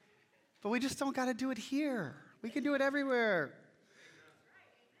But we just don't got to do it here. We can do it everywhere.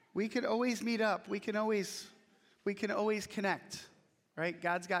 We can always meet up. We can always connect, right?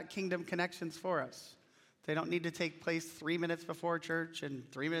 God's got kingdom connections for us. They don't need to take place 3 minutes before church and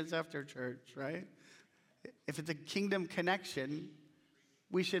 3 minutes after church, right? If it's a kingdom connection,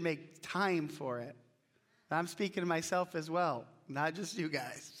 we should make time for it. I'm speaking to myself as well, not just you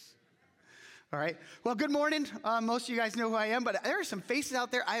guys. All right. Well, good morning. Most of you guys know who I am, but there are some faces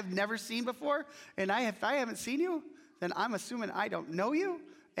out there I have never seen before. And if I haven't seen you, then I'm assuming I don't know you.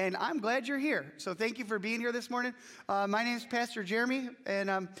 And I'm glad you're here. So thank you for being here this morning. My name is Pastor Jeremy,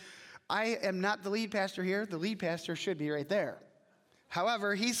 and I am not the lead pastor here. The lead pastor should be right there.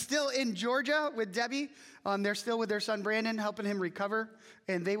 However, he's still in Georgia with Debbie. They're still with their son Brandon, helping him recover.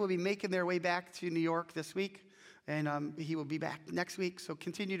 And they will be making their way back to New York this week. And he will be back next week. So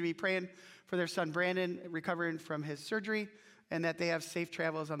continue to be praying for their son Brandon recovering from his surgery, and that they have safe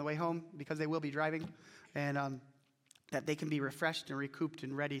travels on the way home, because they will be driving. And that they can be refreshed and recouped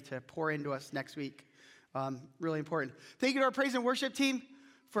and ready to pour into us next week. Really important. Thank you to our praise and worship team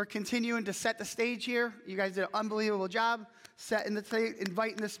for continuing to set the stage here. You guys did an unbelievable job setting the stage,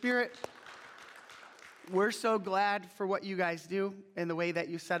 inviting the Spirit. We're so glad for what you guys do and the way that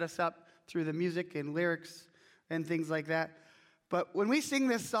you set us up through the music and lyrics and things like that. But when we sing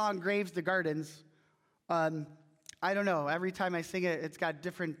this song, Graves to Gardens, I don't know. Every time I sing it, it's got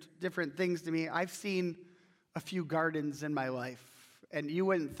different things to me. I've seen a few gardens in my life, and you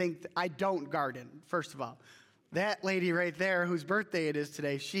wouldn't think I don't garden, first of all. That lady right there, whose birthday it is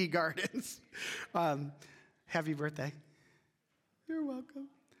today, she gardens. Happy birthday. You're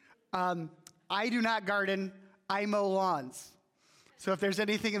welcome. I do not garden. I mow lawns. So if there's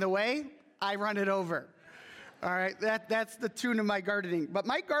anything in the way, I run it over. All right, that's the tune of my gardening. But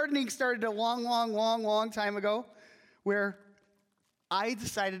my gardening started a long time ago, where I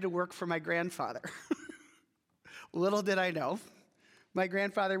decided to work for my grandfather. Little did I know, my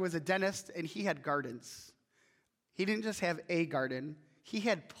grandfather was a dentist, and he had gardens. He didn't just have a garden. He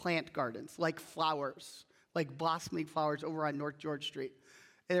had plant gardens, like flowers, like blossoming flowers over on North George Street.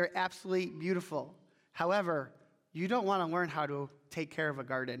 And they're absolutely beautiful. However, you don't want to learn how to take care of a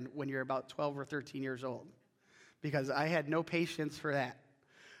garden when you're about 12 or 13 years old, because I had no patience for that.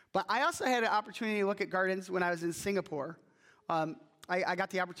 But I also had an opportunity to look at gardens when I was in Singapore. I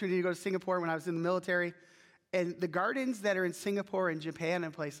got the opportunity to go to Singapore when I was in the military. And the gardens that are in Singapore and Japan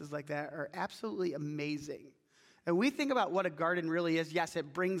and places like that are absolutely amazing. And we think about what a garden really is. Yes,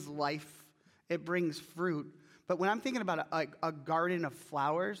 it brings life. It brings fruit. But when I'm thinking about a garden of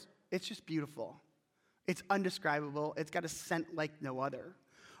flowers, it's just beautiful. It's undescribable. It's got a scent like no other.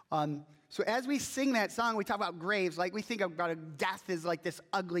 So as we sing that song, we talk about graves. Like, we think about death as like this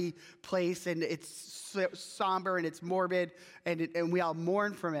ugly place, and it's somber and it's morbid, and we all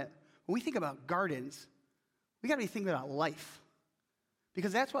mourn from it. When we think about gardens, we got to be thinking about life,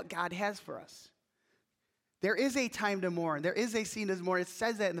 because that's what God has for us. There is a time to mourn. There is a season to mourn. It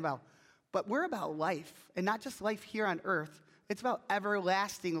says that in the Bible. But we're about life, and not just life here on earth. It's about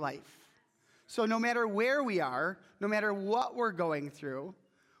everlasting life. So no matter where we are, no matter what we're going through,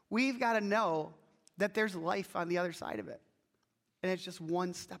 we've got to know that there's life on the other side of it. And it's just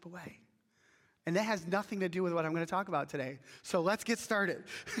one step away. And that has nothing to do with what I'm going to talk about today. So let's get started.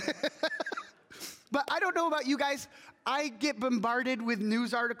 But I don't know about you guys. I get bombarded with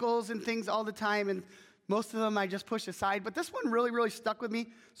news articles and things all the time, and most of them I just push aside. But this one really stuck with me.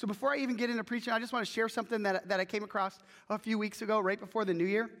 So before I even get into preaching, I just want to share something that I came across a few weeks ago, right before the new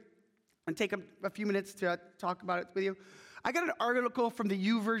year, and take a few minutes to talk about it with you. I got an article from the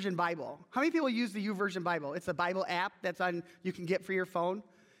YouVersion Bible. How many people use the YouVersion Bible? It's a Bible app you can get for your phone.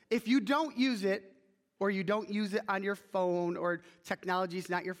 If you don't use it, or you don't use it on your phone, or technology is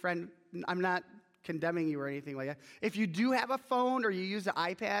not your friend, I'm not condemning you or anything like that. If you do have a phone, or you use an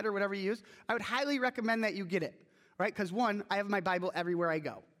iPad or whatever you use, I would highly recommend that you get it, right? Because one, I have my Bible everywhere I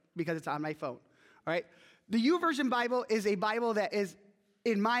go because it's on my phone, all right? The YouVersion Bible is a Bible that is,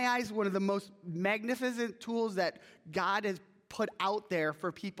 in my eyes, one of the most magnificent tools that God has put out there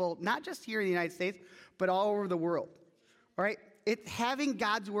for people, not just here in the United States, but all over the world, all right? It's having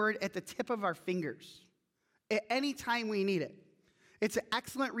God's word at the tip of our fingers at any time we need it. It's an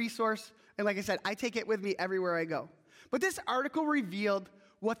excellent resource, and like I said, I take it with me everywhere I go. But this article revealed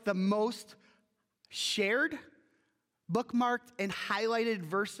what the most shared, bookmarked, and highlighted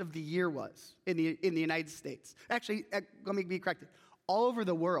verse of the year was in the United States. Actually, let me be corrected. All over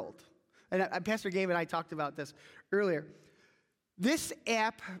the world. And Pastor Gabe and I talked about this earlier. This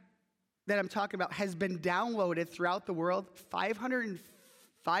app that I'm talking about has been downloaded throughout the world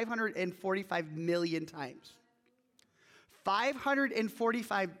 545 million times.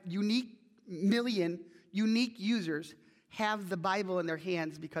 545 million unique users have the Bible in their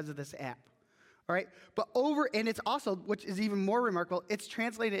hands because of this app. All right? But and it's also, which is even more remarkable, it's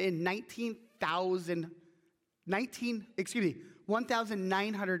translated in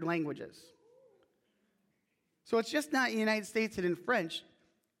 1,900 languages. So it's just not in the United States and in French,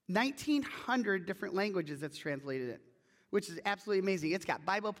 1,900 different languages it's translated in, which is absolutely amazing. It's got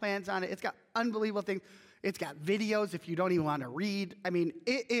Bible plans on it. It's got unbelievable things. It's got videos if you don't even want to read. I mean,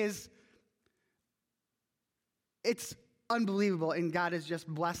 it's unbelievable, and God has just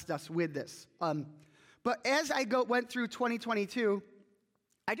blessed us with this. But as I went through 2022,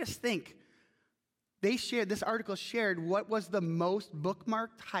 I just think this article shared what was the most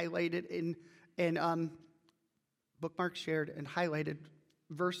bookmarked, highlighted, bookmarked, shared, and highlighted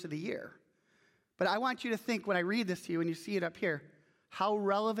verse of the year. But I want you to think when I read this to you and you see it up here, how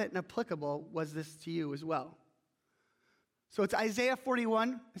relevant and applicable was this to you as well? So it's Isaiah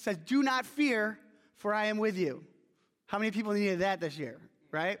 41. It says, "Do not fear, for I am with you." How many people needed that this year,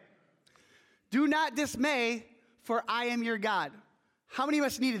 right? "Do not dismay, for I am your God." How many of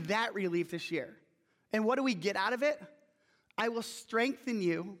us needed that relief this year? And what do we get out of it? "I will strengthen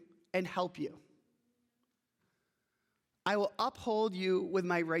you and help you. I will uphold you with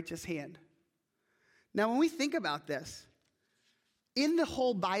my righteous hand." Now, when we think about this, in the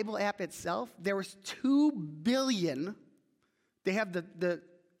whole Bible app itself, there was 2 billion, they have the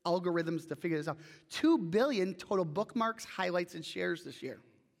algorithms to figure this out, 2 billion total bookmarks, highlights, and shares this year.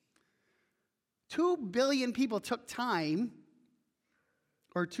 2 billion people took time,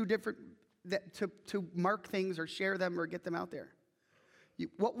 or to mark things or share them or get them out there.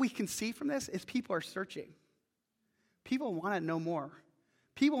 What we can see from this is people are searching. People want to know more.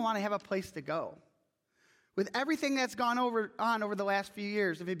 People want to have a place to go. With everything that's gone on over the last few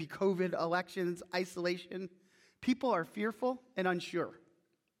years, if it be COVID, elections, isolation, people are fearful and unsure.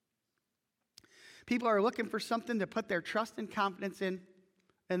 People are looking for something to put their trust and confidence in,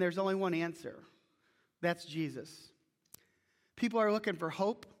 and there's only one answer. That's Jesus. People are looking for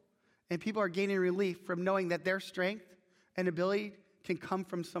hope, and people are gaining relief from knowing that their strength and ability can come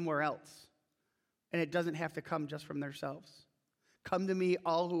from somewhere else, and it doesn't have to come just from themselves. "Come to me,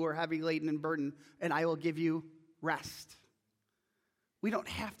 all who are heavy laden and burdened, and I will give you rest." We don't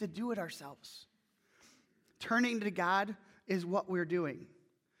have to do it ourselves. Turning to God is what we're doing.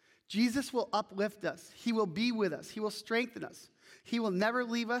 Jesus will uplift us. He will be with us. He will strengthen us. He will never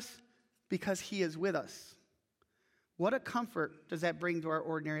leave us because he is with us. What a comfort does that bring to our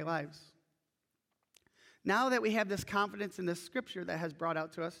ordinary lives? Now that we have this confidence in this scripture that has brought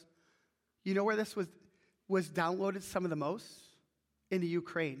out to us, you know where this was downloaded some of the most? In the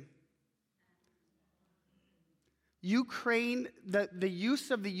Ukraine. Ukraine, the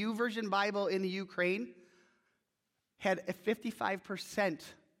use of the YouVersion Bible in the Ukraine had a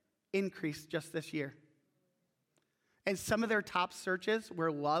 55% increase just this year. And some of their top searches were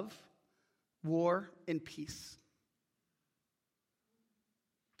love, war, and peace.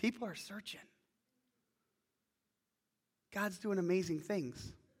 People are searching. God's doing amazing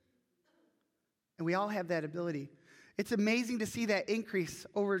things. And we all have that ability. It's amazing to see that increase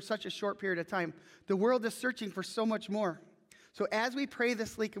over such a short period of time. The world is searching for so much more. So as we pray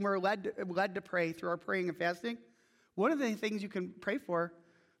this week, and we're led to pray through our praying and fasting, one of the things you can pray for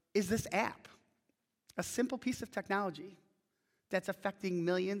is this app, a simple piece of technology that's affecting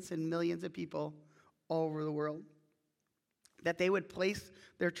millions and millions of people all over the world, that they would place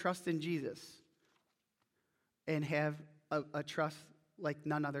their trust in Jesus and have a trust like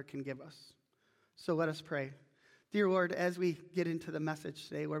none other can give us. So let us pray. Dear Lord, as we get into the message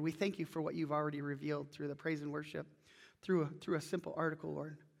today, Lord, we thank you for what you've already revealed through the praise and worship, through a simple article,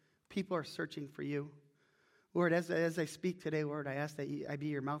 Lord. People are searching for you. Lord, as I speak today, Lord, I ask that I be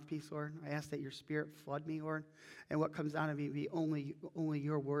your mouthpiece, Lord. I ask that your spirit flood me, Lord, and what comes out of me be only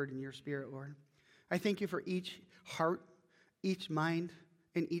your word and your spirit, Lord. I thank you for each heart, each mind,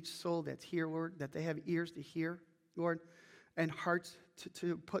 and each soul that's here, Lord, that they have ears to hear, Lord, and hearts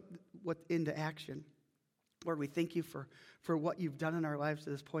to put what into action. Lord, we thank you for what you've done in our lives to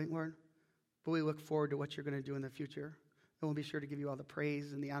this point, Lord, but we look forward to what you're going to do in the future. And we'll be sure to give you all the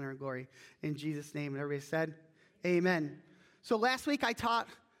praise and the honor and glory. In Jesus' name, and everybody said, amen. So last week I taught,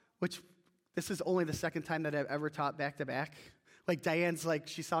 which this is only the second time that I've ever taught back-to-back. Like Diane's like,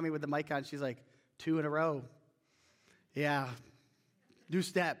 she saw me with the mic on, she's like, 2 in a row. Yeah, new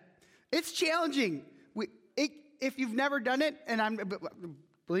step. It's challenging. If you've never done it, and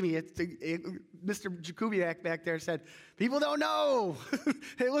believe me, Mr. Jakubiak back there said, people don't know.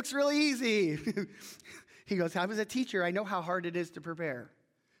 It looks really easy. He goes, I was a teacher. I know how hard it is to prepare.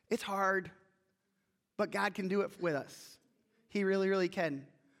 It's hard, but God can do it with us. He really, really can.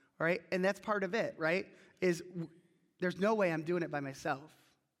 All right? And that's part of it, right? There's no way I'm doing it by myself.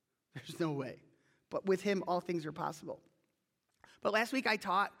 There's no way. But with him, all things are possible. But last week I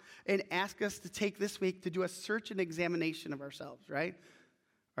taught and asked us to take this week to do a search and examination of ourselves, right?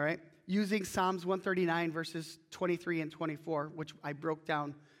 All right? Using Psalms 139, verses 23 and 24, which I broke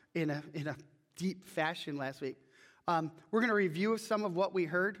down in a deep fashion last week. We're going to review some of what we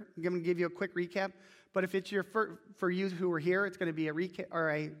heard. I'm going to give you a quick recap. But if it's for you who were here, it's going to be a recap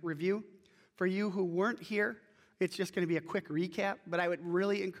or a review. For you who weren't here, it's just going to be a quick recap. But I would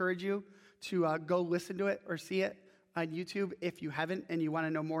really encourage you to go listen to it or see it on YouTube if you haven't and you want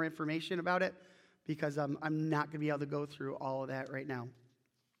to know more information about it, because I'm not going to be able to go through all of that right now.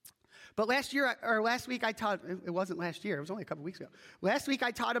 But last week I taught, it wasn't last year, it was only a couple weeks ago. Last week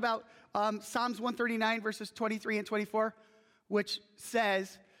I taught about Psalms 139, verses 23 and 24, which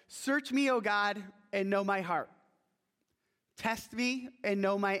says, "Search me, O God, and know my heart. Test me and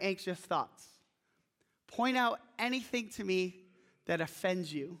know my anxious thoughts. Point out anything to me that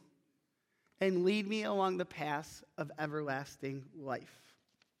offends you, and lead me along the paths of everlasting life."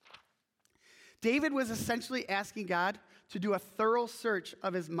 David was essentially asking God to do a thorough search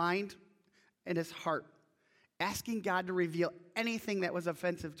of his mind and his heart, asking God to reveal anything that was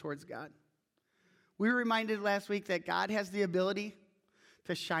offensive towards God. We were reminded last week that God has the ability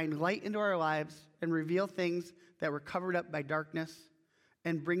to shine light into our lives and reveal things that were covered up by darkness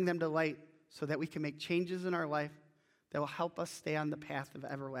and bring them to light so that we can make changes in our life that will help us stay on the path of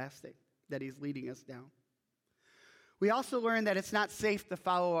everlasting that he's leading us down. We also learned that it's not safe to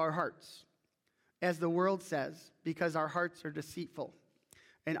follow our hearts, as the world says, because our hearts are deceitful.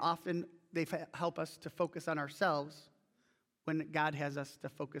 And often they help us to focus on ourselves when God has us to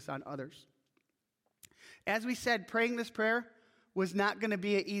focus on others. As we said, praying this prayer was not going to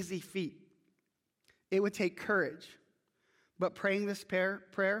be an easy feat. It would take courage. But praying this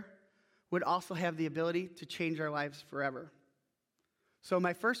prayer would also have the ability to change our lives forever. So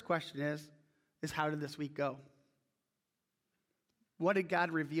my first question is how did this week go? What did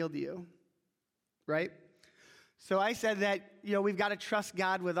God reveal to you? Right? So I said that, we've got to trust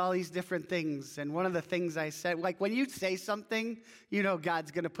God with all these different things. And one of the things I said, like when you say something,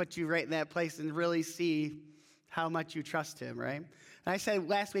 God's going to put you right in that place and really see how much you trust him, right? And I said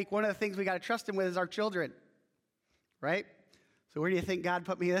last week, one of the things we got to trust him with is our children, right? So where do you think God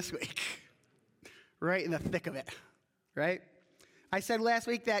put me this week? Right in the thick of it, right? I said last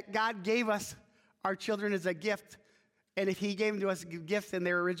week that God gave us our children as a gift, and if he gave them to us as gifts and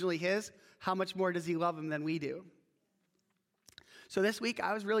they were originally his, how much more does he love them than we do? So this week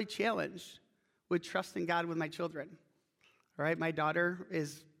I was really challenged with trusting God with my children. All right, my daughter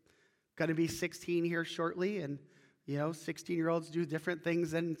is going to be 16 here shortly, and 16-year-olds do different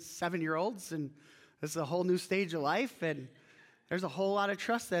things than 7-year-olds, and this is a whole new stage of life, and there's a whole lot of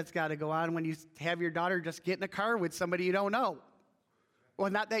trust that's got to go on when you have your daughter just get in a car with somebody you don't know. Well,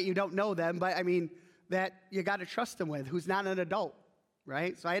 not that you don't know them, but I mean that you got to trust them with, who's not an adult,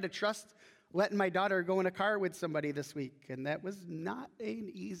 right? So I had to trust letting my daughter go in a car with somebody this week, and that was not an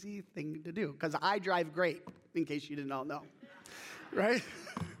easy thing to do, because I drive great, in case you didn't all know, right?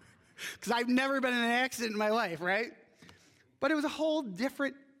 Because I've never been in an accident in my life, right? But it was a whole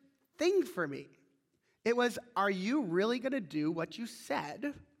different thing for me. It was, are you really going to do what you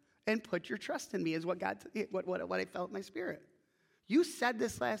said and put your trust in me, is what I felt in my spirit. You said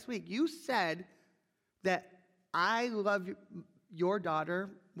this last week. You said that I love your daughter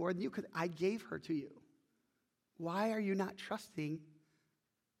more than you because I gave her to you. Why are you not trusting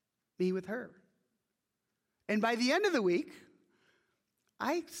me with her? And by the end of the week,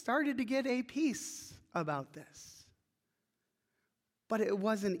 I started to get a peace about this. But it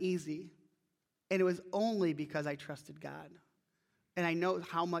wasn't easy. And it was only because I trusted God. And I know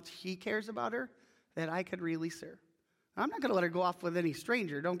how much he cares about her that I could release her. I'm not going to let her go off with any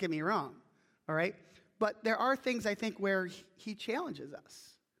stranger, don't get me wrong, all right? But there are things, I think, where he challenges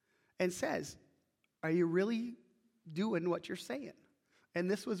us and says, are you really doing what you're saying?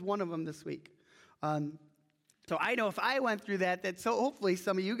 And this was one of them this week. So I know if I went through that so hopefully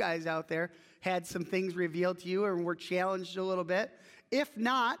some of you guys out there had some things revealed to you or were challenged a little bit. If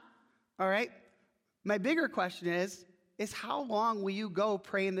not, all right, my bigger question is how long will you go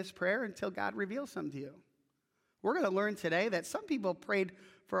praying this prayer until God reveals something to you? We're going to learn today that some people prayed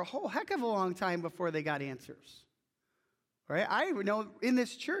for a whole heck of a long time before they got answers. All right? I know in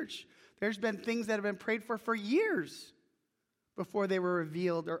this church, there's been things that have been prayed for years before they were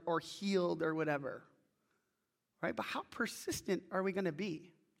revealed or healed or whatever. Right? But how persistent are we going to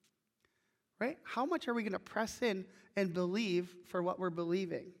be? Right? How much are we going to press in and believe for what we're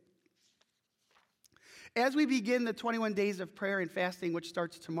believing? As we begin the 21 days of prayer and fasting, which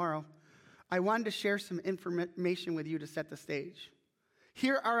starts tomorrow, I wanted to share some information with you to set the stage.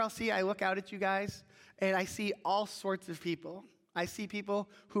 Here at RLC, I look out at you guys, and I see all sorts of people. I see people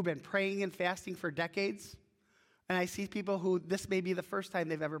who've been praying and fasting for decades, and I see people who this may be the first time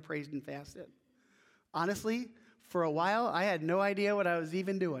they've ever prayed and fasted. Honestly, for a while, I had no idea what I was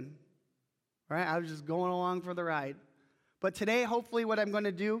even doing. Right? I was just going along for the ride. But today, hopefully, what I'm going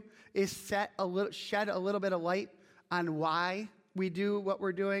to do is shed a little bit of light on why we do what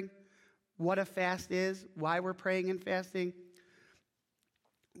we're doing, what a fast is, why we're praying and fasting,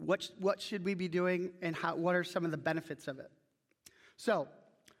 what should we be doing, and what are some of the benefits of it. So,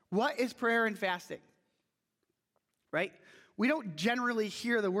 what is prayer and fasting? Right? We don't generally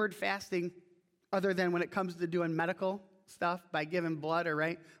hear the word fasting other than when it comes to doing medical stuff by giving blood, or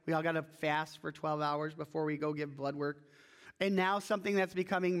right? We all got to fast for 12 hours before we go give blood work. And now something that's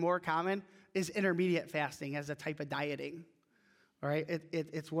becoming more common is intermediate fasting as a type of dieting. All right?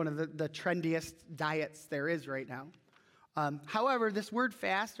 It's one of the trendiest diets there is right now. However, this word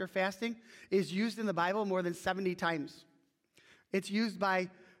fast or fasting is used in the Bible more than 70 times. It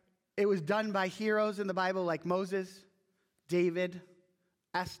was done by heroes in the Bible like Moses, David,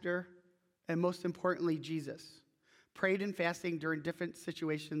 Esther, and most importantly, Jesus. Prayed and fasting during different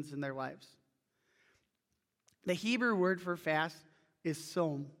situations in their lives. The Hebrew word for fast is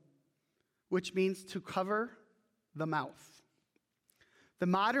som, which means to cover the mouth. The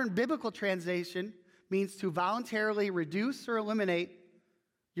modern biblical translation means to voluntarily reduce or eliminate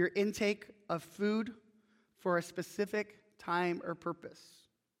your intake of food for a specific time or purpose.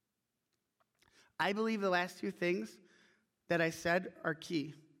 I believe the last two things that I said are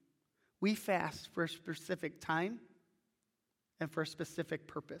key. We fast for a specific time and for a specific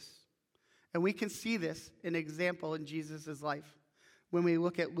purpose. And we can see this in example in Jesus' life when we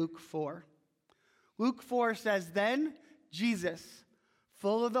look at Luke 4. Luke 4 says, "Then Jesus,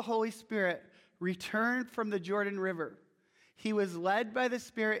 full of the Holy Spirit, returned from the Jordan River. He was led by the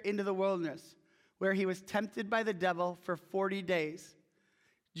Spirit into the wilderness, where he was tempted by the devil for 40 days.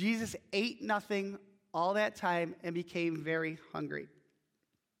 Jesus ate nothing all that time and became very hungry."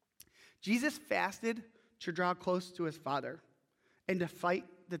 Jesus fasted to draw close to his Father and to fight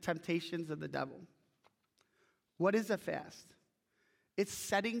the temptations of the devil. What is a fast? It's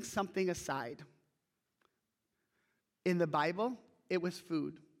setting something aside. In the Bible, it was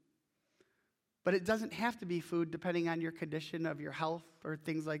food. But it doesn't have to be food depending on your condition of your health or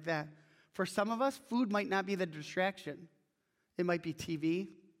things like that. For some of us, food might not be the distraction. It might be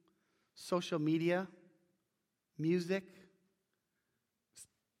TV, social media, music.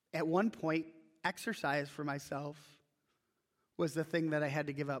 At one point, exercise for myself was the thing that I had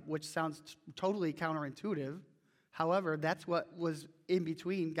to give up, which sounds totally counterintuitive. However, that's what was in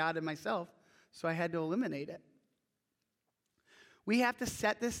between God and myself, so I had to eliminate it. We have to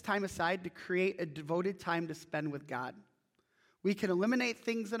set this time aside to create a devoted time to spend with God. We can eliminate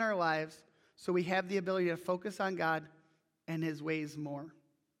things in our lives so we have the ability to focus on God and his ways more.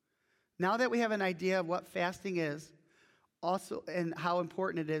 Now that we have an idea of what fasting is, also and how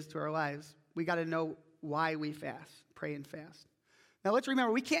important it is to our lives, we got to know why we fast, pray and fast. Now let's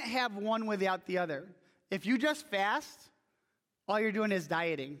remember, we can't have one without the other. If you just fast, all you're doing is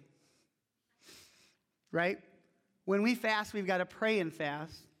dieting, right? When we fast, we've got to pray and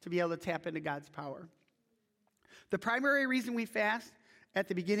fast to be able to tap into God's power. The primary reason we fast at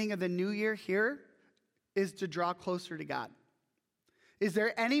the beginning of the new year here is to draw closer to God. Is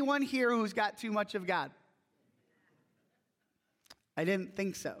there anyone here who's got too much of God? I didn't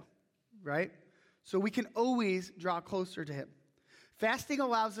think so, right? So we can always draw closer to him. Fasting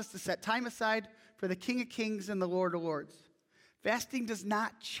allows us to set time aside for the King of Kings and the Lord of Lords. Fasting does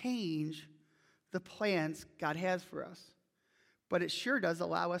not change the plans God has for us, but it sure does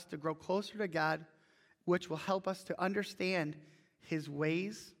allow us to grow closer to God, which will help us to understand his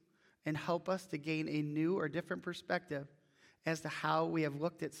ways and help us to gain a new or different perspective as to how we have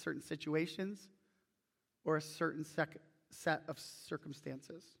looked at certain situations or a certain set of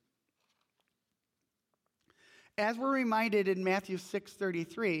circumstances. As we're reminded in Matthew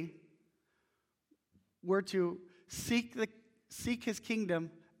 6:33, we're to seek his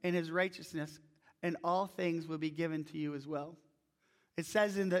kingdom and his righteousness, and all things will be given to you as well. It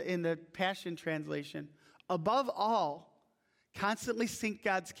says in the Passion Translation, above all, constantly seek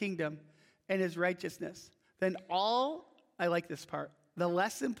God's kingdom and his righteousness. Then I like this part, the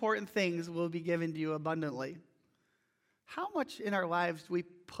less important things will be given to you abundantly. How much in our lives do we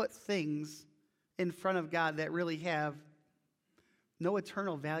put things in front of God that really have no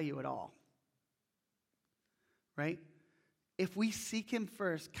eternal value at all? Right? If we seek him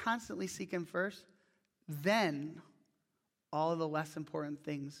first, constantly seek him first, then all of the less important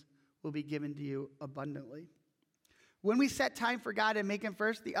things will be given to you abundantly. When we set time for God and make him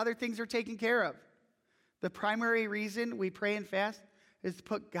first, the other things are taken care of. The primary reason we pray and fast is to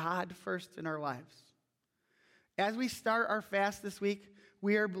put God first in our lives. As we start our fast this week,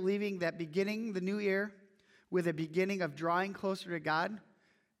 we are believing that beginning the new year with a beginning of drawing closer to God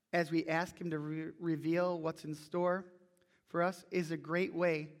as we ask him to reveal what's in store for us is a great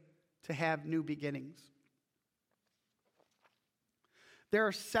way to have new beginnings. There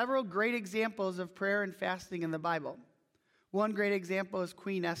are several great examples of prayer and fasting in the Bible. One great example is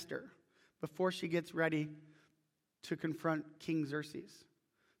Queen Esther before she gets ready to confront King Xerxes.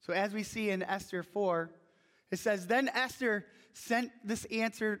 So as we see in Esther 4, it says, "Then Esther sent this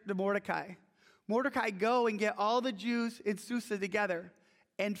answer to Mordecai. Mordecai, go and get all the Jews in Susa together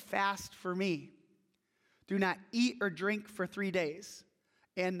and fast for me. Do not eat or drink for 3 days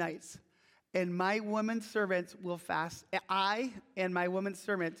and nights. And my women servants will fast. I and my women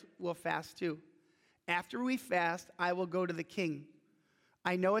servants will fast too. After we fast, I will go to the king.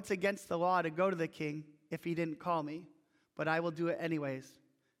 I know it's against the law to go to the king if he didn't call me, but I will do it anyways.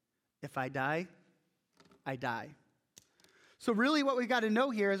 If I die, I die." So really what we got to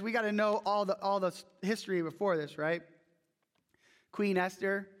know here is we got to know all the history before this, right? Queen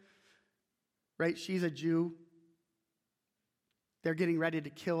Esther, right? She's a Jew. They're getting ready to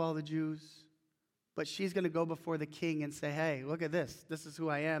kill all the Jews. But she's going to go before the king and say, "Hey, look at this. This is who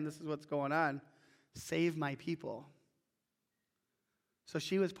I am. This is what's going on. Save my people." So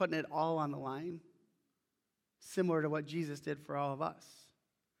she was putting it all on the line, similar to what Jesus did for all of us.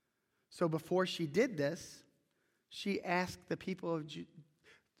 So before she did this, she asked the people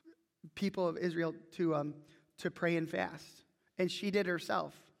of Israel to pray and fast. And she did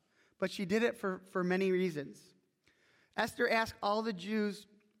herself. But she did it for many reasons. Esther asked all the Jews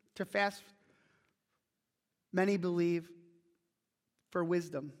to fast, many believe, for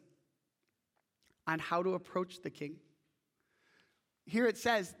wisdom on how to approach the king. Here it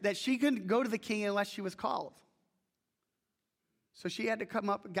says that she couldn't go to the king unless she was called. So she had to come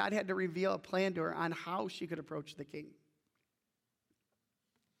up, God had to reveal a plan to her on how she could approach the king.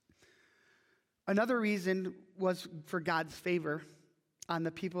 Another reason was for God's favor on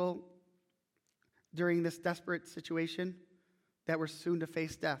the people during this desperate situation that were soon to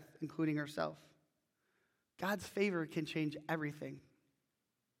face death, including herself. God's favor can change everything.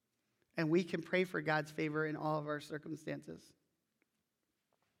 And we can pray for God's favor in all of our circumstances.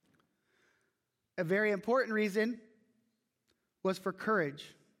 A very important reason was for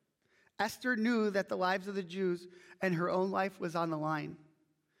courage. Esther knew that the lives of the Jews and her own life was on the line.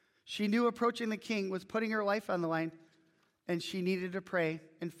 She knew approaching the king was putting her life on the line, and she needed to pray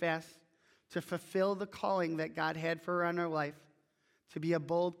and fast to fulfill the calling that God had for her on her life, to be a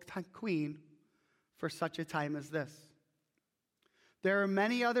bold queen for such a time as this. There are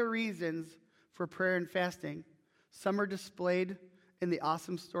many other reasons for prayer and fasting. Some are displayed in the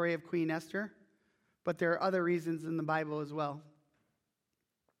awesome story of Queen Esther, but there are other reasons in the Bible as well.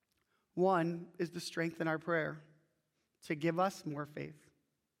 One is to strengthen our prayer, to give us more faith.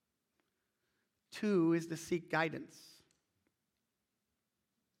 Two is to seek guidance.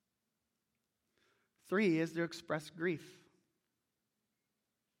 Three is to express grief.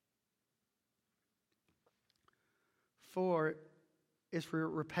 Four is for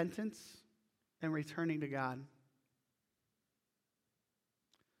repentance and returning to God.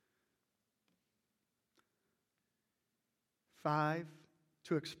 5,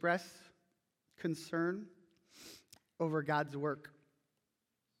 to express concern over God's work.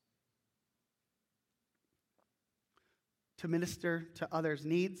 To minister to others'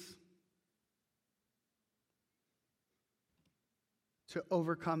 needs. To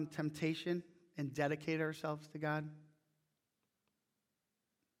overcome temptation and dedicate ourselves to God.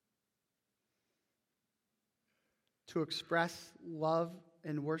 To express love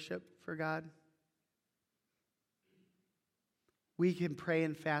and worship for God. We can pray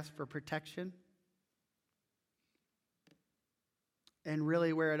and fast for protection. And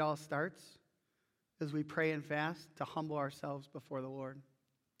really where it all starts is we pray and fast to humble ourselves before the Lord.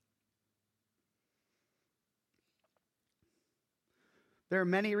 There are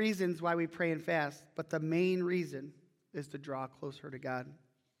many reasons why we pray and fast, but the main reason is to draw closer to God.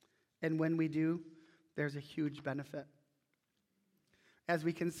 And when we do, there's a huge benefit. As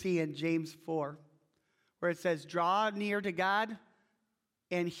we can see in James 4, where it says, "Draw near to God,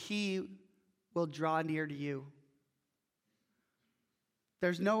 and he will draw near to you."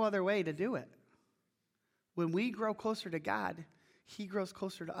 There's no other way to do it. When we grow closer to God, he grows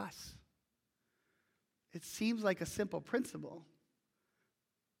closer to us. It seems like a simple principle,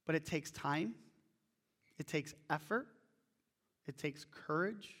 but it takes time, It takes effort. It takes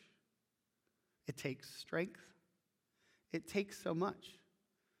courage. It takes strength. It takes so much.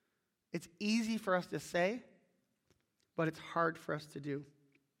 It's easy for us to say, but it's hard for us to do.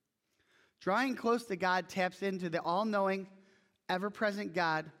 Drawing close to God taps into the all-knowing, ever-present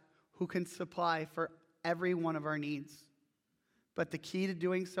God who can supply for every one of our needs. But the key to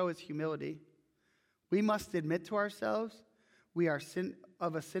doing so is humility. We must admit to ourselves we are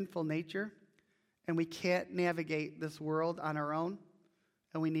of a sinful nature, and we can't navigate this world on our own,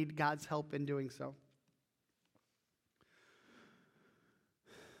 and we need God's help in doing so.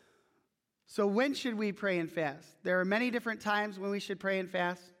 So when should we pray and fast? There are many different times when we should pray and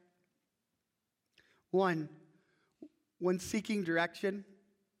fast. One, when seeking direction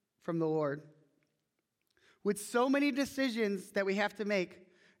from the Lord. With so many decisions that we have to make,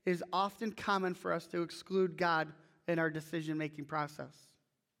 it is often common for us to exclude God in our decision-making process.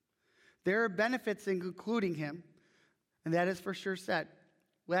 There are benefits in including him, and that is for sure said.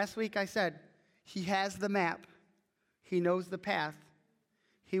 Last week I said, he has the map. He knows the path.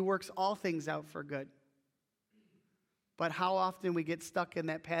 He works all things out for good. But how often we get stuck in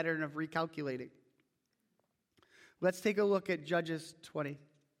that pattern of recalculating. Let's take a look at Judges 20.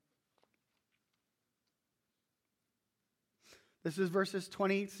 This is verses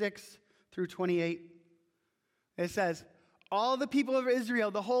 26 through 28. It says, all the people of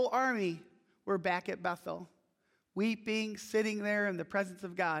Israel, the whole army, were back at Bethel, weeping, sitting there in the presence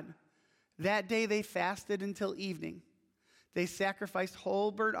of God. That day they fasted until evening. They sacrificed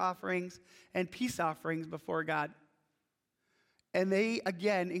whole burnt offerings and peace offerings before God. And they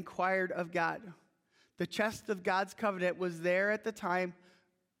again inquired of God. The chest of God's covenant was there at the time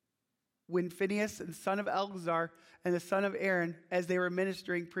when Phinehas, the son of Eleazar, and the son of Aaron, as they were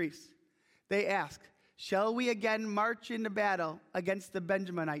ministering priests. They asked, shall we again march into battle against the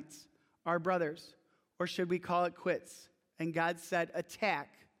Benjaminites, our brothers, or should we call it quits? And God said,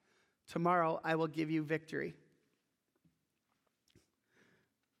 attack. Tomorrow I will give you victory.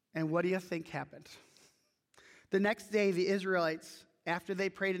 And what do you think happened? The next day, the Israelites, after they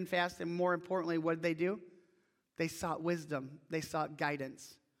prayed and fasted, and more importantly, what did they do? They sought wisdom. They sought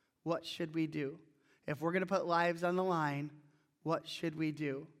guidance. What should we do? If we're going to put lives on the line, what should we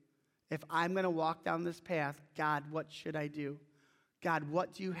do? If I'm going to walk down this path, God, what should I do? God,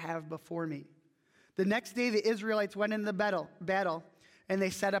 what do you have before me? The next day, the Israelites went into the battle, and they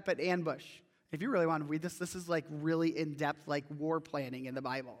set up an ambush. If you really want to read this, this is like really in-depth, like war planning in the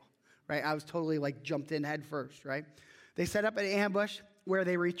Bible, right? I was totally like jumped in head first, right? They set up an ambush where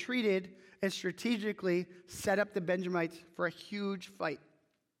they retreated and strategically set up the Benjamites for a huge fight.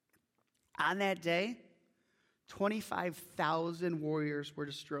 On that day, 25,000 warriors were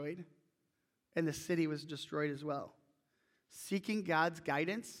destroyed, and the city was destroyed as well. Seeking God's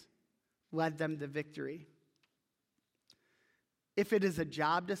guidance led them to victory. If it is a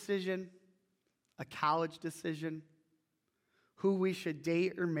job decision, a college decision, who we should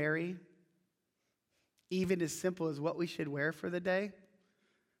date or marry, even as simple as what we should wear for the day,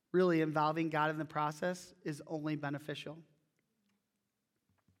 really involving God in the process is only beneficial.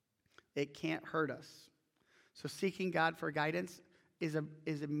 It can't hurt us. So seeking God for guidance is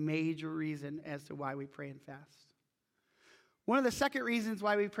a major reason as to why we pray and fast. One of the second reasons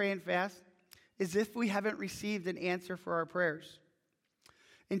why we pray and fast is if we haven't received an answer for our prayers.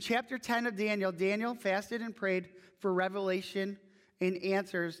 In chapter 10 of Daniel, Daniel fasted and prayed for revelation and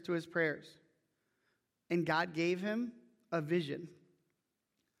answers to his prayers. And God gave him a vision.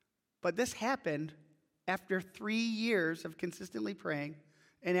 But this happened after 3 years of consistently praying,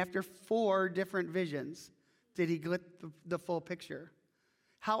 and after 4 different visions did he get the full picture.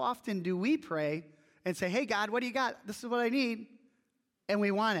 How often do we pray and say, hey, God, what do you got? This is what I need. And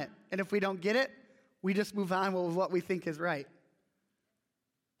we want it. And if we don't get it, we just move on with what we think is right.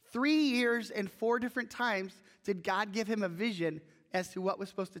 3 years and 4 different times did God give him a vision as to what was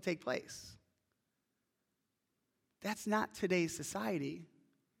supposed to take place. That's not today's society.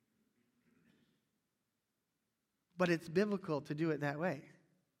 But it's biblical to do it that way.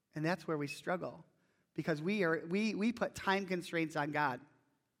 And that's where we struggle. Because we put time constraints on God.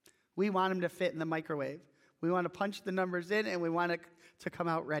 We want him to fit in the microwave. We want to punch the numbers in and we want it to come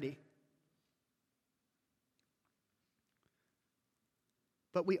out ready.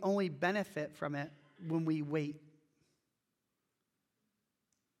 But we only benefit from it when we wait.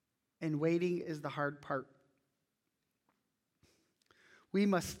 And waiting is the hard part. We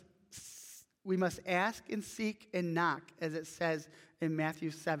must ask and seek and knock, as it says in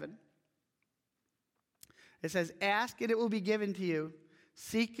Matthew 7. It says, ask and it will be given to you.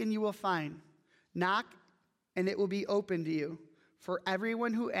 Seek and you will find. Knock and it will be open to you. For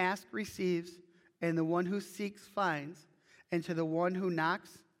everyone who asks receives, and the one who seeks finds, and to the one who knocks,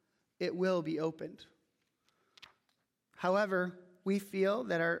 it will be opened. However, we feel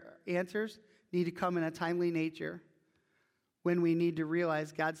that our answers need to come in a timely nature when we need to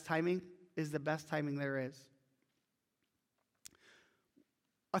realize God's timing is the best timing there is.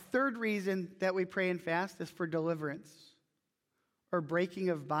 A third reason that we pray and fast is for deliverance or breaking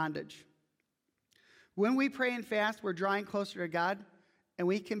of bondage. When we pray and fast, we're drawing closer to God, and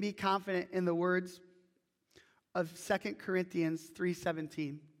we can be confident in the words of 2 Corinthians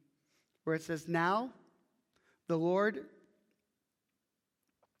 3:17, where it says, "Now the Lord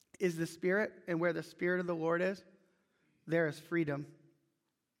is the Spirit, and where the Spirit of the Lord is, there is freedom."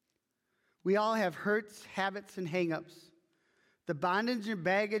 We all have hurts, habits, and hang-ups, the bondage and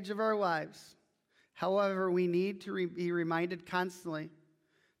baggage of our lives. However, we need to be reminded constantly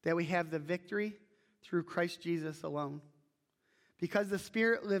that we have the victory through Christ Jesus alone, because the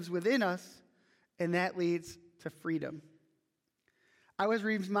Spirit lives within us, and that leads to freedom. I was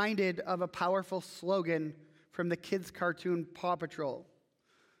reminded of a powerful slogan from the kids' cartoon Paw Patrol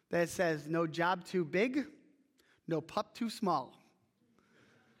that says, "No job too big, no pup too small."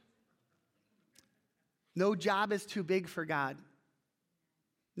 No job is too big for God.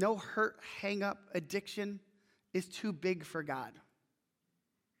 No hurt, hang-up, addiction is too big for God.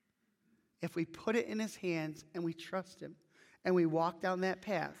 If we put it in his hands and we trust him and we walk down that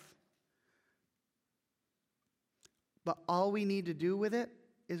path, but all we need to do with it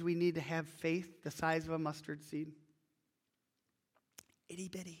is we need to have faith the size of a mustard seed. Itty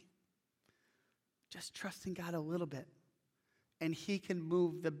bitty. Just trusting God a little bit, and he can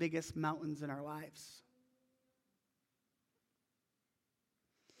move the biggest mountains in our lives.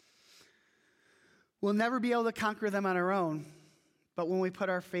 We'll never be able to conquer them on our own, but when we put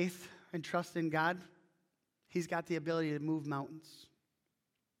our faith and trust in God, he's got the ability to move mountains.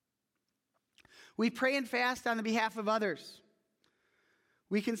 We pray and fast on the behalf of others.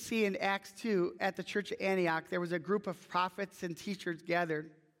 We can see in Acts 2 at the church at Antioch, there was a group of prophets and teachers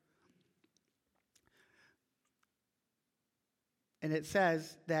gathered. And it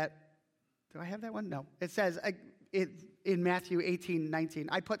says that, do I have that one? No. It says in Matthew 18:19.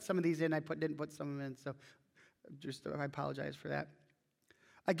 I put some of these in. Didn't put some of them in, so I apologize for that.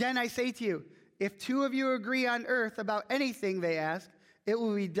 "Again, I say to you, if two of you agree on earth about anything they ask, it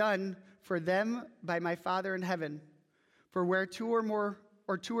will be done for them by my Father in heaven. For where two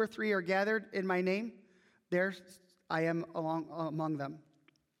or three are gathered in my name, there I am among them."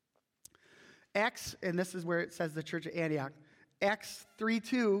 Acts, and this is where it says the church at Antioch. Acts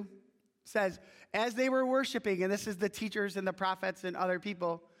 3:2 says, as they were worshiping, and this is the teachers and the prophets and other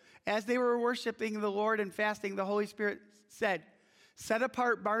people, as they were worshiping the Lord and fasting, the Holy Spirit said, "Set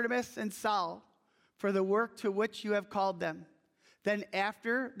apart Barnabas and Saul for the work to which you have called them." Then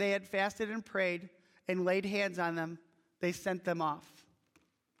after they had fasted and prayed and laid hands on them, they sent them off.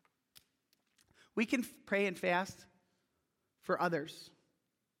 We can pray and fast for others,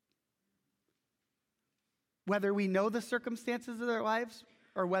 whether we know the circumstances of their lives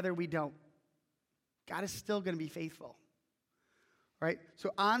or whether we don't. God is still going to be faithful, right?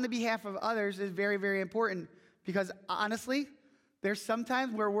 So on the behalf of others is very, very important, because honestly, there's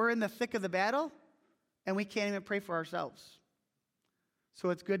sometimes where we're in the thick of the battle and we can't even pray for ourselves. So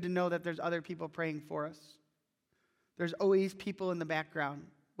it's good to know that there's other people praying for us. There's always people in the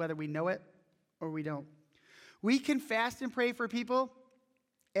background, whether we know it or we don't. We can fast and pray for people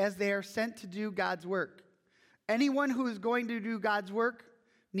as they are sent to do God's work. Anyone who is going to do God's work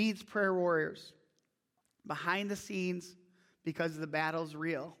needs prayer warriors behind the scenes, because the battle's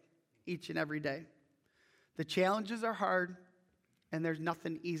real each and every day. The challenges are hard, and there's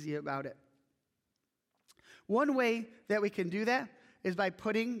nothing easy about it. One way that we can do that is by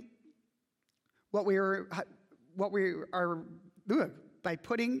putting by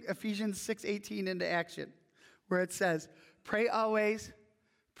putting Ephesians 6:18 into action, where it says, "Pray always,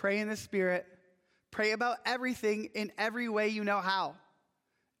 pray in the Spirit, pray about everything in every way you know how.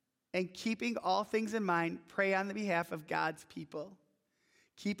 And keeping all things in mind, pray on the behalf of God's people.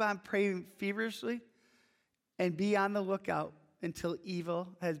 Keep on praying feverishly and be on the lookout until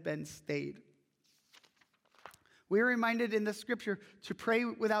evil has been stayed." We're reminded in the scripture to pray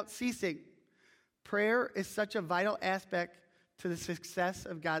without ceasing. Prayer is such a vital aspect to the success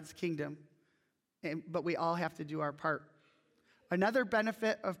of God's kingdom, but we all have to do our part. Another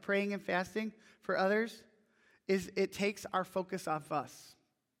benefit of praying and fasting for others is it takes our focus off us.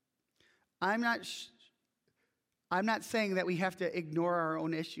 I'm not saying that we have to ignore our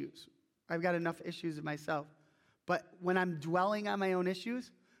own issues. I've got enough issues in myself. But when I'm dwelling on my own issues,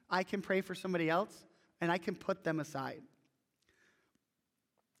 I can pray for somebody else, and I can put them aside.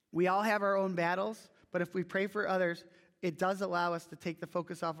 We all have our own battles, but if we pray for others, it does allow us to take the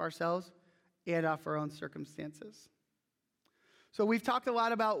focus off ourselves and off our own circumstances. So we've talked a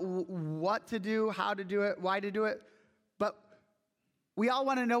lot about what to do, how to do it, why to do it, but we all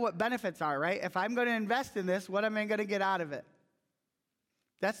want to know what benefits are, right? If I'm going to invest in this, what am I going to get out of it?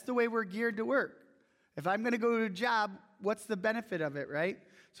 That's the way we're geared to work. If I'm going to go to a job, what's the benefit of it, right?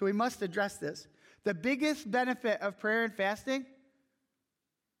 So we must address this. The biggest benefit of prayer and fasting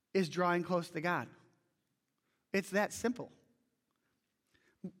is drawing close to God. It's that simple.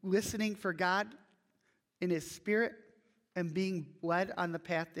 Listening for God in His Spirit and being led on the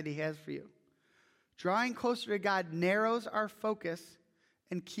path that He has for you. Drawing closer to God narrows our focus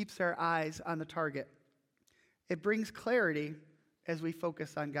and keeps our eyes on the target. It brings clarity as we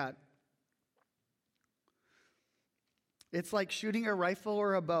focus on God. It's like shooting a rifle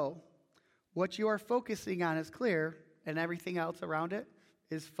or a bow. What you are focusing on is clear, and everything else around it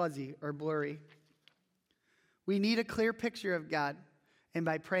is fuzzy or blurry. We need a clear picture of God, and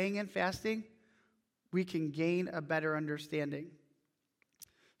by praying and fasting, we can gain a better understanding.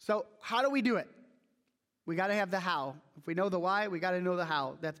 So how do we do it? We got to have the how. If we know the why, we got to know the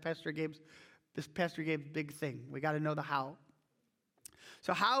how. That's Pastor Gabe's big thing. We got to know the how.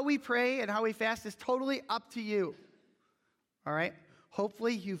 So how we pray and how we fast is totally up to you. All right?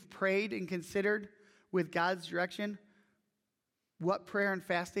 Hopefully you've prayed and considered with God's direction what prayer and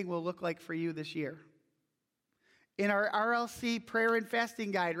fasting will look like for you this year. In our RLC prayer and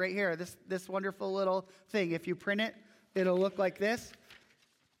fasting guide right here, this wonderful little thing, if you print it, it'll look like this.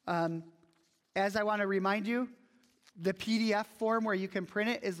 As I want to remind you, the PDF form where you can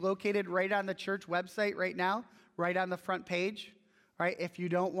print it is located right on the church website right now, right on the front page. Right? If you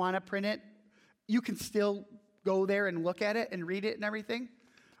don't want to print it, you can still go there and look at it and read it and everything.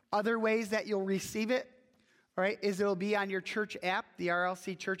 Other ways that you'll receive it, all right, is it'll be on your church app, the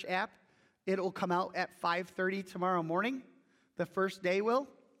RLC church app. It'll come out at 5:30 tomorrow morning. The first day will.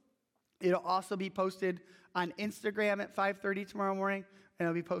 It'll also be posted on Instagram at 5:30 tomorrow morning, and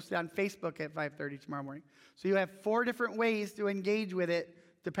it'll be posted on Facebook at 5:30 tomorrow morning. So you have 4 different ways to engage with it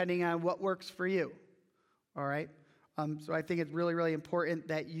depending on what works for you, all right? So I think it's really, really important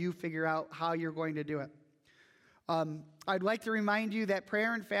that you figure out how you're going to do it. I'd like to remind you that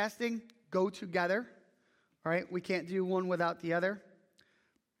prayer and fasting go together. All right? We can't do one without the other.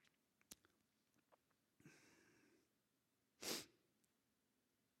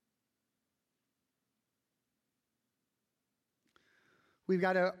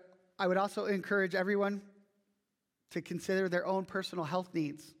 I would also encourage everyone to consider their own personal health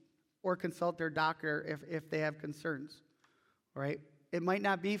needs or consult their doctor if they have concerns, all right? It might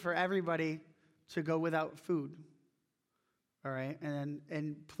not be for everybody to go without food, all right?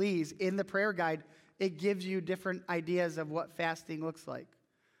 And please, in the prayer guide, it gives you different ideas of what fasting looks like.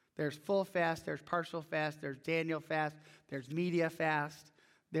 There's full fast, there's partial fast, there's Daniel fast, there's media fast,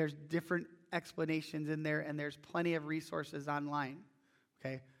 there's different explanations in there, and there's plenty of resources online,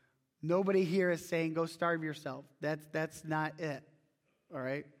 okay? Nobody here is saying go starve yourself. That's not it, all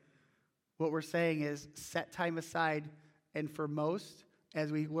right? What we're saying is set time aside, and for most,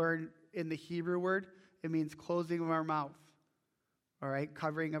 as we learn in the Hebrew word, it means closing of our mouth, all right?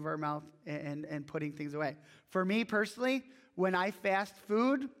 Covering of our mouth and putting things away. For me personally, when I fast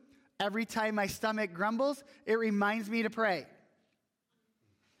food, every time my stomach grumbles, it reminds me to pray.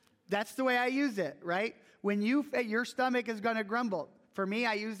 That's the way I use it, right? When your stomach is going to grumble, for me,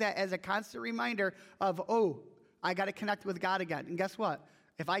 I use that as a constant reminder of, I got to connect with God again. And guess what?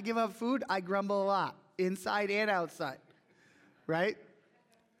 If I give up food, I grumble a lot, inside and outside, right?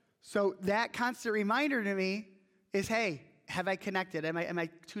 So that constant reminder to me is, hey, have I connected? Am I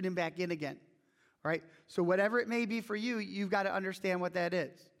tuning back in again? All right? So whatever it may be for you, you've got to understand what that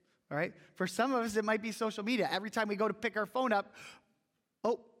is, all right? For some of us, it might be social media. Every time we go to pick our phone up,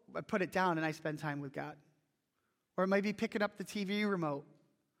 I put it down and I spend time with God. Or it might be picking up the TV remote.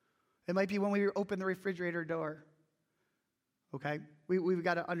 It might be when we open the refrigerator door. Okay? We've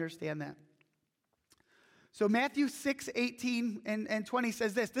got to understand that. So Matthew 6:18 and 20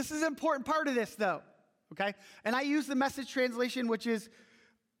 says this. This is an important part of this, though. Okay? And I use the Message translation, which is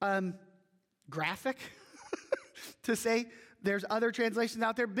graphic, to say there's other translations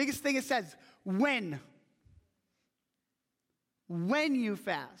out there. Biggest thing it says, when you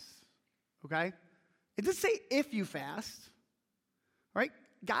fast. Okay? It doesn't say if you fast. Right?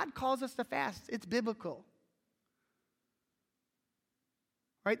 God calls us to fast. It's biblical.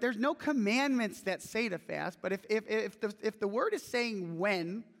 Right? There's no commandments that say to fast, but if the word is saying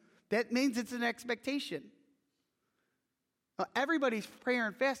when, that means it's an expectation. Everybody's prayer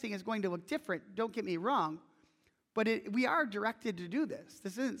and fasting is going to look different, don't get me wrong, But we are directed to do this.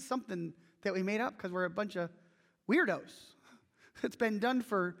 This isn't something that we made up because we're a bunch of weirdos. It's been done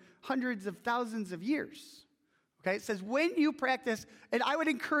for hundreds of thousands of years. Okay, it says when you practice, and I would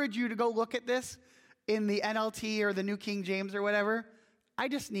encourage you to go look at this in the NLT or the New King James or whatever. I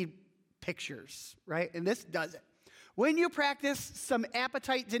just need pictures, right? And this does it. When you practice some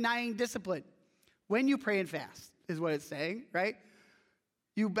appetite-denying discipline, when you pray and fast, is what it's saying, right?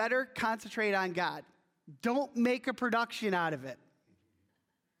 You better concentrate on God. Don't make a production out of it,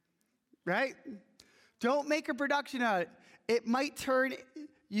 right? Don't make a production out of it. It might turn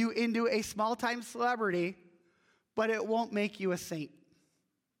you into a small-time celebrity, but it won't make you a saint.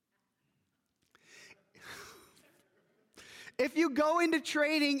 If you go into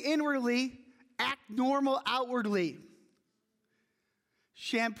training inwardly, act normal outwardly.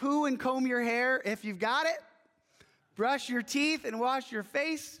 Shampoo and comb your hair if you've got it. Brush your teeth and wash your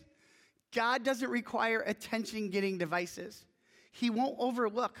face. God doesn't require attention-getting devices. He won't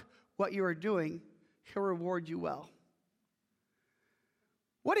overlook what you are doing. He'll reward you well.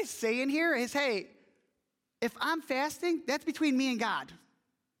 What he's saying here is, hey, if I'm fasting, that's between me and God,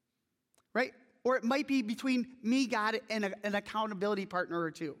 right? Or it might be between me, God, and an accountability partner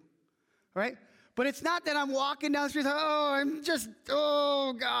or two, right? But it's not that I'm walking down the street,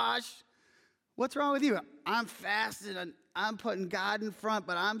 oh gosh. What's wrong with you? I'm fasting and I'm putting God in front,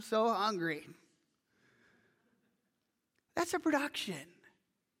 but I'm so hungry. That's a production,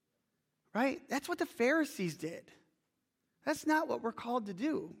 right? That's what the Pharisees did. That's not what we're called to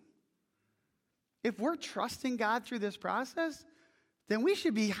do. If we're trusting God through this process, then we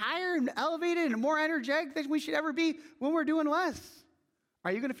should be higher and elevated and more energetic than we should ever be when we're doing less.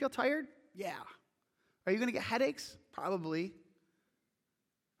 Are you going to feel tired? Yeah. Are you going to get headaches? Probably.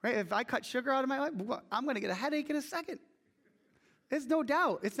 Right? If I cut sugar out of my life, I'm going to get a headache in a second. There's no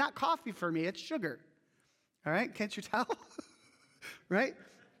doubt. It's not coffee for me. It's sugar. All right? Can't you tell? Right?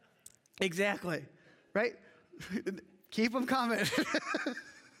 Exactly. Right? Keep them coming.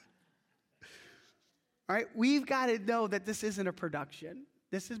 All right? We've got to know that this isn't a production.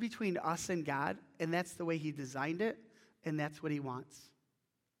 This is between us and God, and that's the way he designed it, and that's what he wants.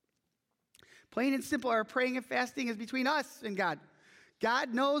 Plain and simple, our praying and fasting is between us and God.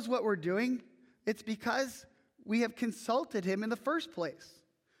 God knows what we're doing. It's because we have consulted him in the first place.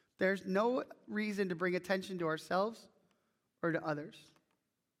 There's no reason to bring attention to ourselves or to others.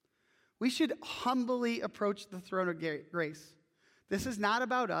 We should humbly approach the throne of grace. This is not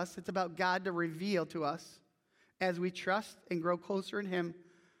about us. It's about God to reveal to us as we trust and grow closer in him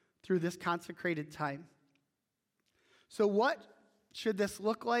through this consecrated time. So what should this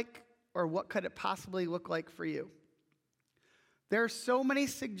look like, or what could it possibly look like for you? There are so many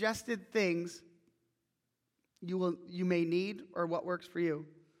suggested things you may need or what works for you.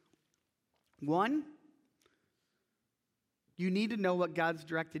 One, you need to know what God's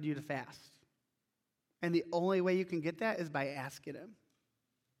directed you to fast. And the only way you can get that is by asking him.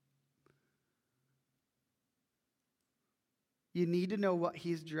 You need to know what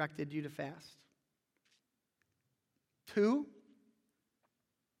he's directed you to fast. Two,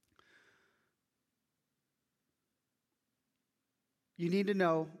 you need to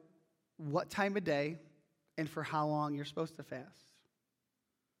know what time of day and for how long you're supposed to fast.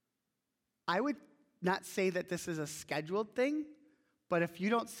 I would not say that this is a scheduled thing, but if you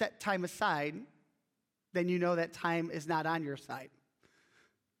don't set time aside, then you know that time is not on your side,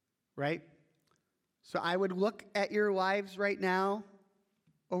 right? So I would look at your lives right now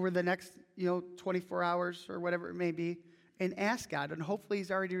over the next, 24 hours or whatever it may be, and ask God, and hopefully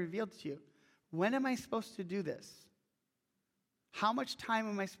he's already revealed to you, when am I supposed to do this? How much time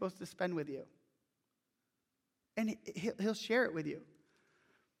am I supposed to spend with you? And he'll share it with you.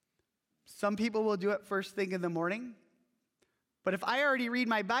 Some people will do it first thing in the morning. But if I already read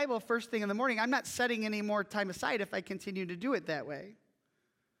my Bible first thing in the morning, I'm not setting any more time aside if I continue to do it that way.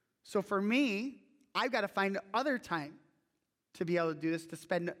 So for me, I've got to find other time to be able to do this, to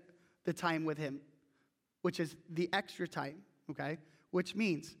spend the time with him, which is the extra time, okay? Which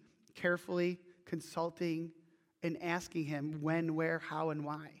means carefully consulting and asking him when, where, how, and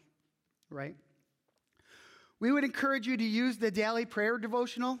why, right? We would encourage you to use the daily prayer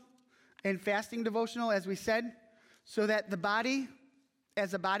devotional and fasting devotional, as we said, so that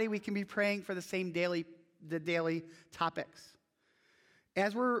as a body, we can be praying for the daily topics.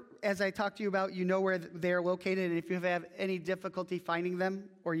 As I talked to you about, you know where they're located, and if you have any difficulty finding them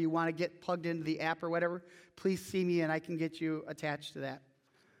or you want to get plugged into the app or whatever, please see me and I can get you attached to that.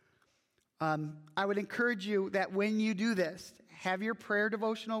 I would encourage you that when you do this, have your prayer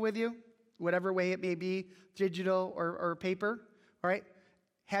devotional with you, whatever way it may be, digital or paper, all right?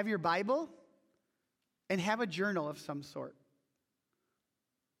 Have your Bible, and have a journal of some sort.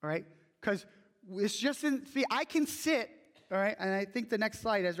 All right? Because it's just I can sit, all right? And I think the next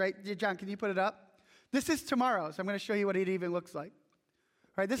slide is, right? John, can you put it up? This is tomorrow's. I'm going to show you what it even looks like.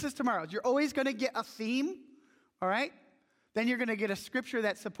 All right, this is tomorrow's. You're always going to get a theme, all right? Then you're going to get a scripture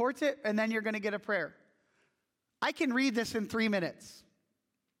that supports it, and then you're going to get a prayer. I can read this in 3 minutes.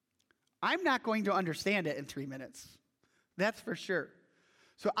 I'm not going to understand it in 3 minutes. That's for sure.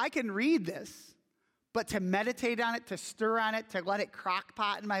 So I can read this, but to meditate on it, to stir on it, to let it crock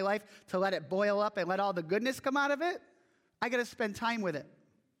pot in my life, to let it boil up and let all the goodness come out of it, I got to spend time with it.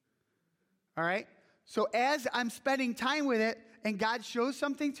 All right? So as I'm spending time with it and God shows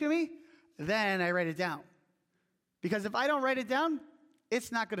something to me, then I write it down. Because if I don't write it down,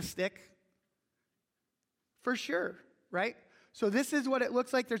 it's not going to stick. For sure, right? So this is what it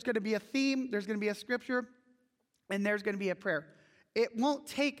looks like. There's going to be a theme, there's going to be a scripture, and there's going to be a prayer. It won't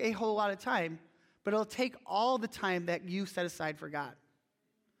take a whole lot of time, but it'll take all the time that you set aside for God.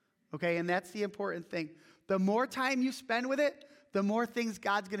 Okay, and that's the important thing. The more time you spend with it, the more things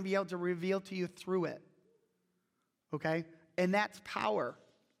God's going to be able to reveal to you through it. Okay, and that's power.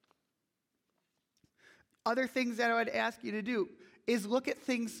 Other things that I would ask you to do is look at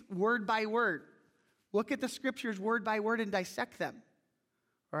things word by word. Look at the scriptures word by word and dissect them.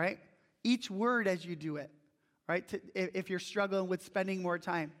 All right? Each word as you do it. All right? If you're struggling with spending more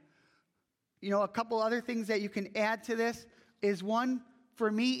time. You know, a couple other things that you can add to this is one, for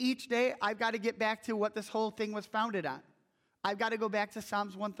me each day, I've got to get back to what this whole thing was founded on. I've got to go back to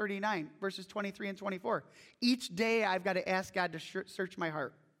Psalms 139, verses 23 and 24. Each day, I've got to ask God to search my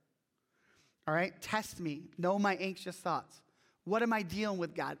heart. All right? Test me. Know my anxious thoughts. What am I dealing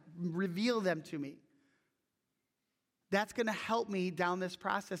with, God? Reveal them to me. That's going to help me down this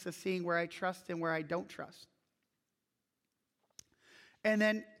process of seeing where I trust and where I don't trust. And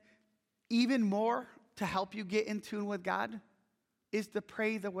then even more to help you get in tune with God is to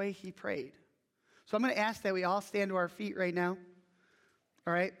pray the way he prayed. So I'm going to ask that we all stand to our feet right now.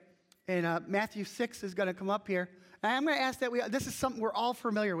 All right? And Matthew 6 is going to come up here. And I'm going to ask that this is something we're all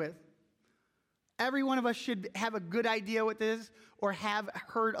familiar with. Every one of us should have a good idea what this is or have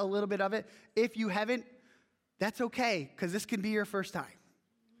heard a little bit of it. If you haven't, that's okay, because this can be your first time.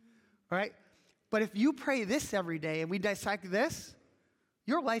 All right? But if you pray this every day and we dissect this,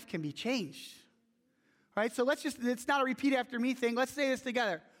 your life can be changed. All right? So it's not a repeat after me thing. Let's say this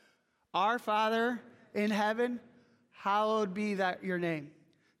together. Our Father in heaven, hallowed be your name.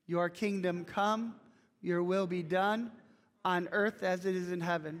 Your kingdom come, your will be done on earth as it is in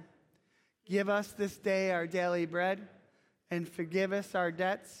heaven. Give us this day our daily bread, and forgive us our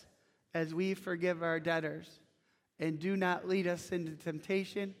debts as we forgive our debtors. And do not lead us into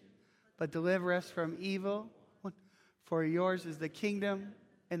temptation, but deliver us from evil. For yours is the kingdom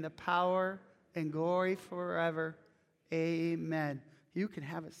and the power and glory forever. Amen. You can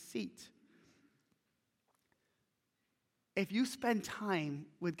have a seat. If you spend time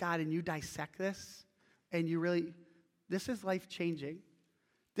with God and you dissect this, and this is life-changing.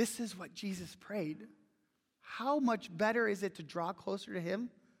 This is what Jesus prayed. How much better is it to draw closer to him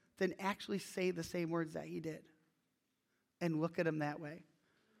than actually say the same words that he did? And look at him that way.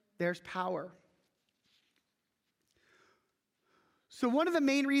 There's power. So one of the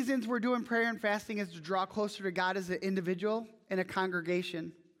main reasons we're doing prayer and fasting is to draw closer to God as an individual and a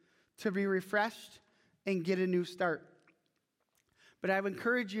congregation, to be refreshed and get a new start. But I would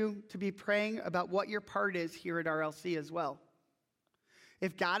encourage you to be praying about what your part is here at RLC as well.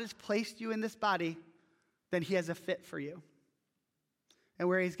 If God has placed you in this body, then he has a fit for you. And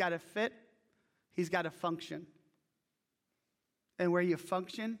where he's got a fit, he's got a function. And where you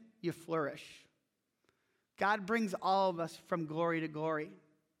function, you flourish. God brings all of us from glory to glory.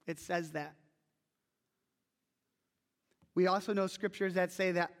 It says that. We also know scriptures that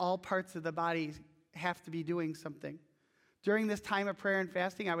say that all parts of the body have to be doing something. During this time of prayer and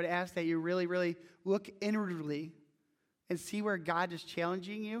fasting, I would ask that you really, really look inwardly and see where God is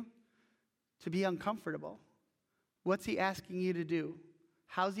challenging you to be uncomfortable. What's he asking you to do?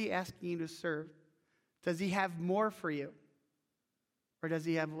 How's he asking you to serve? Does he have more for you? Or does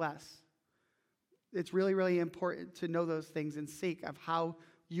he have less? It's really, really important to know those things and seek of how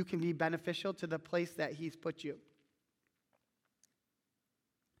you can be beneficial to the place that he's put you.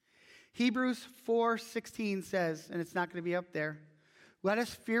 Hebrews 4:16 says, and it's not going to be up there, let us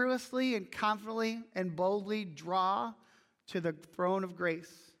fearlessly and confidently and boldly draw to the throne of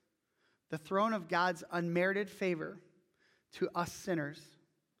grace, the throne of God's unmerited favor to us sinners,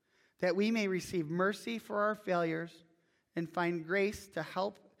 that we may receive mercy for our failures and find grace to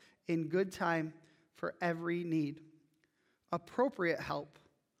help in good time for every need. Appropriate help,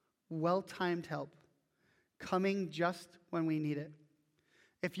 well-timed help coming just when we need it.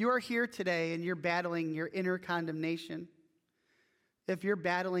 If you are here today and you're battling your inner condemnation, if you're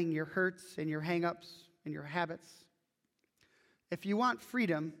battling your hurts and your hang-ups and your habits, if you want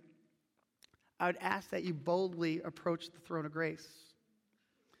freedom, I would ask that you boldly approach the throne of grace.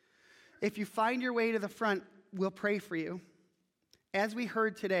 If you find your way to the front, we'll pray for you. As we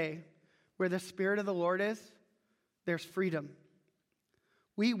heard today, where the Spirit of the Lord is, there's freedom.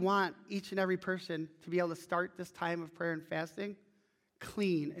 We want each and every person to be able to start this time of prayer and fasting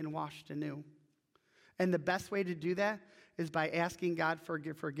clean and washed anew. And the best way to do that is by asking God for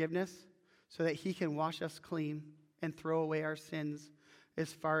forgiveness so that he can wash us clean and throw away our sins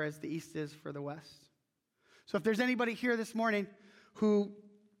as far as the east is for the west. So if there's anybody here this morning who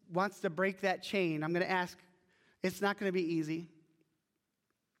wants to break that chain, I'm going to ask, it's not going to be easy.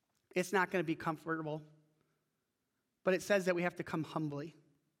 It's not going to be comfortable. But it says that we have to come humbly.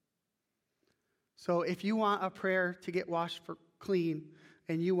 So if you want a prayer to get washed for clean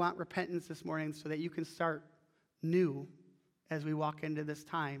and you want repentance this morning so that you can start new as we walk into this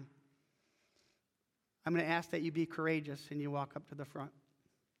time, I'm going to ask that you be courageous and you walk up to the front.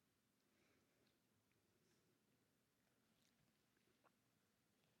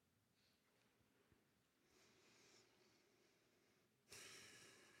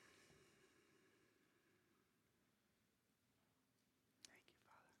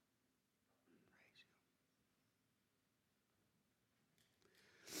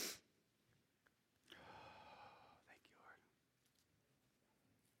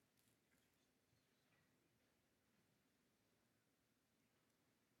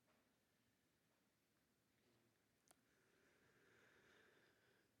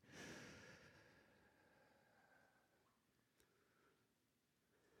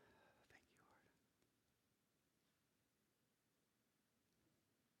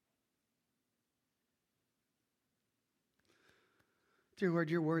 Dear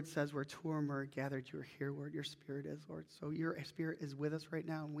Lord, your word says where two or more are gathered, you are here, Lord. Your Spirit is, Lord. So your Spirit is with us right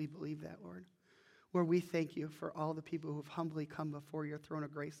now, and we believe that, Lord. Lord, we thank you for all the people who have humbly come before your throne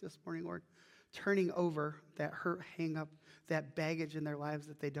of grace this morning, Lord, turning over that hurt, hang up, that baggage in their lives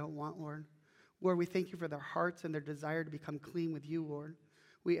that they don't want, Lord. Lord, we thank you for their hearts and their desire to become clean with you, Lord.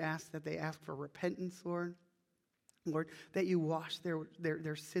 We ask that they ask for repentance, Lord. Lord, that you wash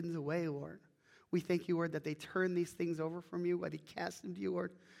their sins away, Lord. We thank you, Lord, that they turn these things over from you, that he casts them to you,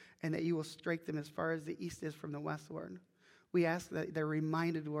 Lord, and that you will strike them as far as the east is from the west, Lord. We ask that they're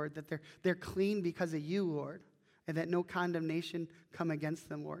reminded, Lord, that they're clean because of you, Lord, and that no condemnation come against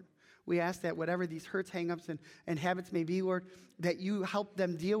them, Lord. We ask that whatever these hurts, hang-ups, and habits may be, Lord, that you help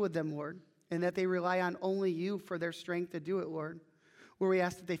them deal with them, Lord, and that they rely on only you for their strength to do it, Lord. Where we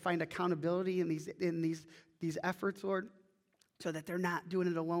ask that they find accountability in these efforts, Lord, so that they're not doing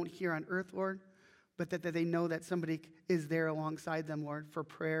it alone here on earth, Lord, but that they know that somebody is there alongside them, Lord, for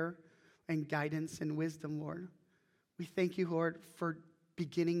prayer and guidance and wisdom, Lord. We thank you, Lord, for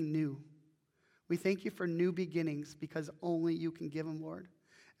beginning new. We thank you for new beginnings because only you can give them, Lord.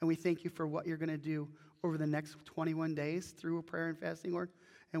 And we thank you for what you're going to do over the next 21 days through prayer and fasting, Lord,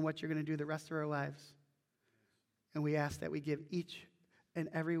 and what you're going to do the rest of our lives. And we ask that we give each and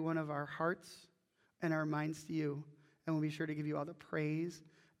every one of our hearts and our minds to you, and we'll be sure to give you all the praise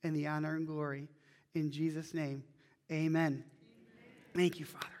and the honor and glory. In Jesus' name, amen. Thank you,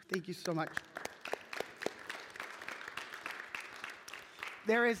 Father. Thank you so much.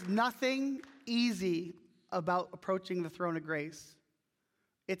 There is nothing easy about approaching the throne of grace.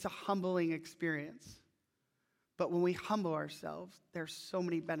 It's a humbling experience. But when we humble ourselves, there's so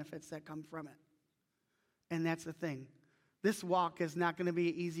many benefits that come from it. And that's the thing. This walk is not going to be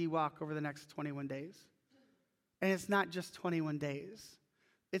an easy walk over the next 21 days. And it's not just 21 days.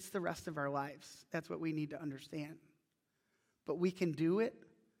 It's the rest of our lives. That's what we need to understand. But we can do it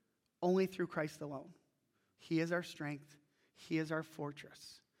only through Christ alone. He is our strength. He is our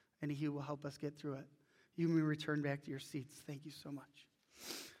fortress. And he will help us get through it. You may return back to your seats. Thank you so much.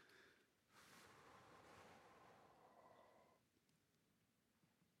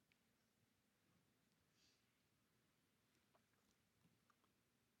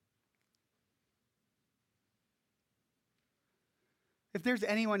 If there's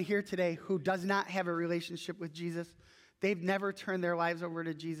anyone here today who does not have a relationship with Jesus, they've never turned their lives over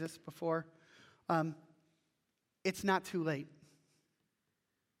to Jesus before, it's not too late.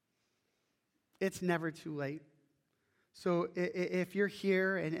 It's never too late. So if you're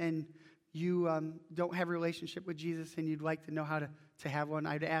here and you don't have a relationship with Jesus and you'd like to know how to have one,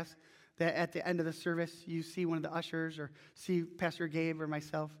 I'd ask that at the end of the service, you see one of the ushers or see Pastor Gabe or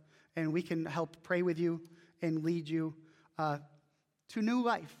myself, and we can help pray with you and lead you to new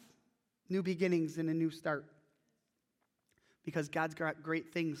life, new beginnings and a new start. Because God's got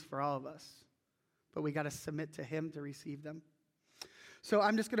great things for all of us. But we got to submit to him to receive them. So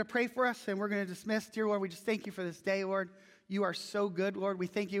I'm just going to pray for us, and we're going to dismiss. Dear Lord, we just thank you for this day, Lord. You are so good, Lord. We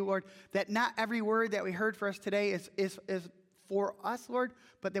thank you, Lord, that not every word that we heard for us today is for us, Lord,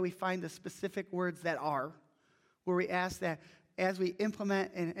 but that we find the specific words that are. Where we ask that as we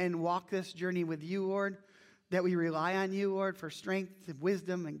implement and walk this journey with you, Lord, that we rely on you, Lord, for strength and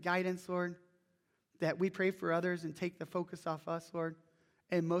wisdom and guidance, Lord. That we pray for others and take the focus off us, Lord.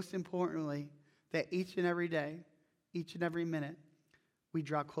 And most importantly, that each and every day, each and every minute, we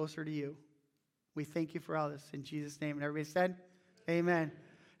draw closer to you. We thank you for all this in Jesus' name. And everybody said, amen.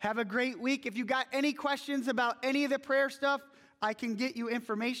 Have a great week. If you got any questions about any of the prayer stuff, I can get you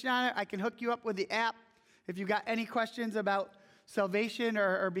information on it. I can hook you up with the app. If you got any questions about salvation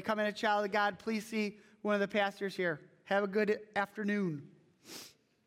or becoming a child of God, please see one of the pastors here. Have a good afternoon.